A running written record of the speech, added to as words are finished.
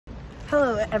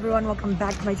Hello everyone, welcome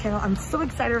back to my channel. I'm so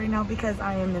excited right now because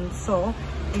I am in Seoul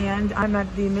and I'm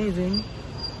at the amazing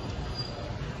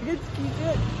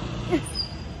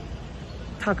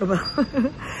Taco Bell.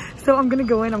 So I'm gonna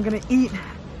go in, I'm gonna eat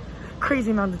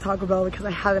crazy amount of Taco Bell because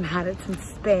I haven't had it since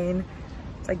Spain.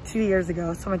 It's like 2 years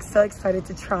ago. So I'm like so excited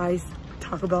to try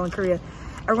Taco Bell in Korea.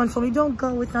 Everyone told me don't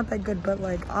go, it's not that good, but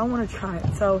like I wanna try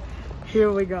it. So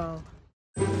here we go.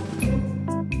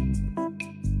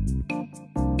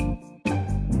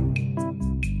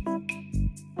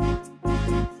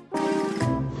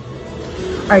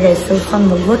 Alright guys, so from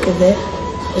the look of it,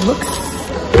 it looks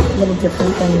a little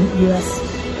different than US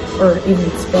or even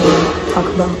Spain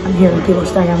Taco Bell. I'm hearing people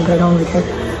saying I'm good, I don't really care.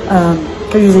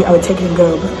 Cause usually I would take it and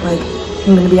go, but like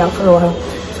I'm gonna be out for a while.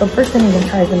 So first thing I'm gonna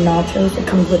try is the nachos. It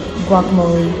comes with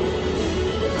guacamole,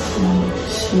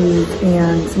 cheese,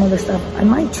 and some other stuff. I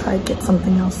might try to get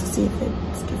something else to see if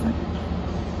it's different.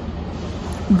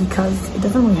 Because it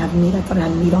doesn't really have meat. I thought it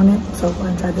had meat on it, so I'm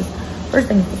gonna try this. First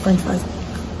thing is the french fries.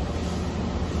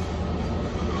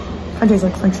 It tastes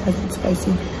like french fries, it's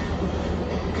spicy.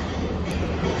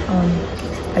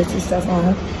 Spicy stuff on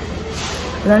it.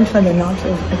 And then try the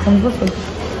nachos. It comes with like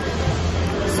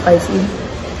spicy.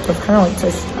 So it's kind of like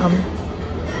just,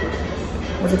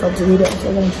 what's it called, Doritos. So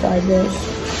I'm gonna try this.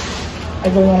 I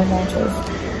really want nachos.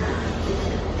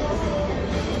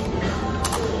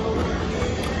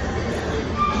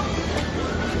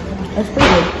 That's pretty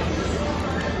good.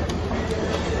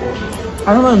 I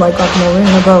don't really like guacamole.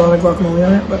 I got a lot of guacamole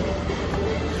on it, but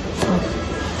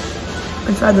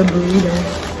I tried the burrito.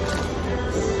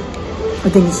 I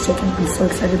think it's chicken. I'm so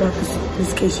excited about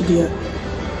this quesadilla.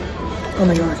 Oh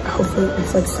my gosh, hopefully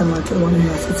it's like similar to the one in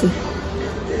US. Let's see.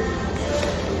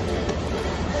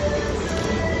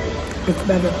 It's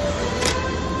better.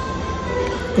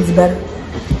 It's better.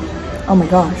 Oh my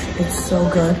gosh, it's so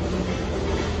good.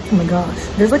 Oh my gosh.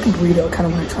 There's like a burrito I kind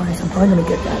of want to try, so I'm probably going to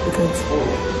get that because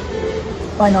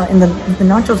why not? And the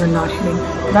nachos are not hitting.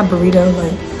 That burrito,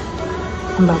 like,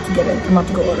 I'm about to get it. I'm about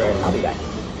to go order it. I'll be back.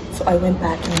 So I went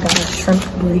back and got a shrimp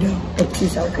burrito with 2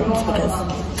 sour creams because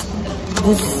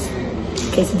this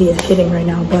quesadilla is hitting right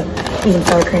now, but using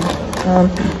sour cream.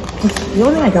 The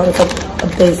only thing I got was like a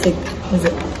basic, what is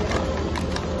it?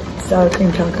 Sour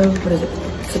cream taco. What is it?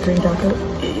 Supreme taco.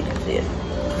 You can see it.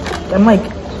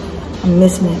 I'm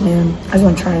missing it, man. I just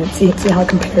want to try it, see how it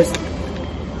compares.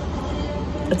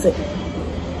 That's it.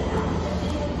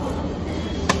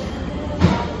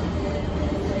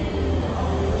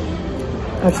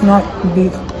 That's not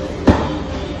beef. I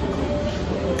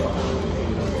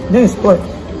think it's pork.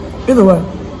 Either way,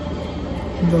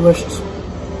 delicious.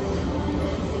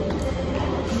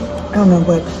 I don't know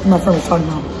what my friend was talking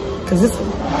about, because this is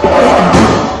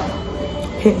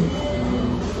hitting.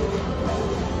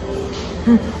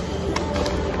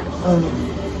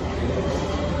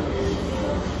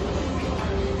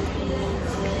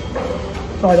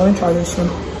 Alright, let me try this one.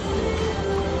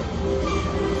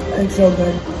 It's so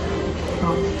good.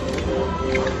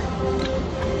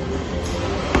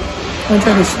 I'm gonna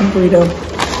try this shrimp burrito.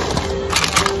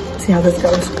 See how this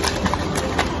goes.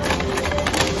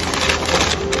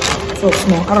 It's a little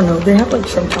small. I don't know. They have like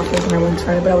shrimp tacos and I wouldn't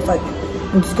try it, but I was like,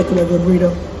 I'm just sticking with a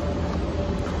burrito.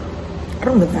 I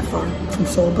don't live that far from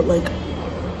Seoul, but like,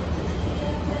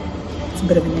 it's a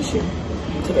bit of an issue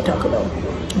to get Taco Bell.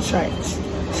 Let's try it.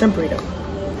 Shrimp burrito.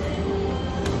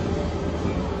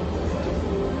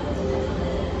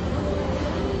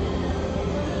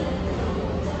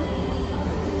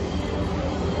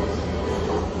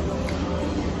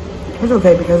 It's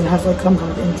okay because it has like some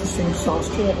kind of interesting sauce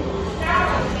to it.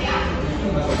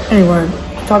 Anyway,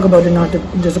 Taco Bell did not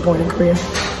disappoint in Korea.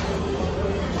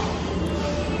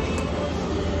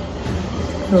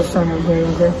 It was so very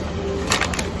okay.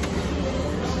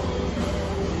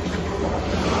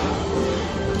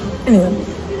 Anyway,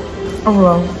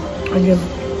 overall, I give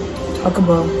Taco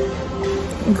Bell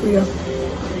in Korea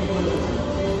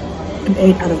an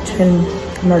 8 out of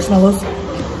 10 marshmallows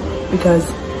because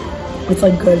it's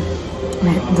like good.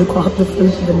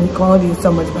 The meat quality is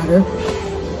so much better.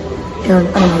 And I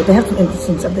don't know, they have some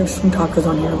interesting stuff. There's some tacos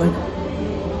on here, like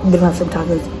they don't have some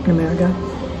tacos in America.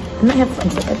 And they have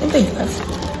french fries. I think they do have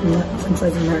french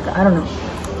fries in America. I don't know.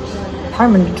 How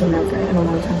am I to America? I don't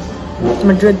know. In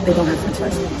Madrid, they don't have french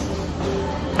fries.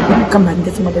 Come back and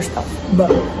get some other stuff. But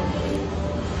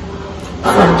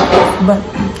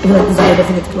if you like this video, don't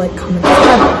forget to like, comment,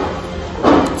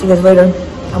 subscribe. See you guys later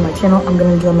on my channel. I'm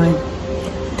gonna enjoy my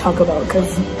Taco Bell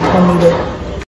because I need it.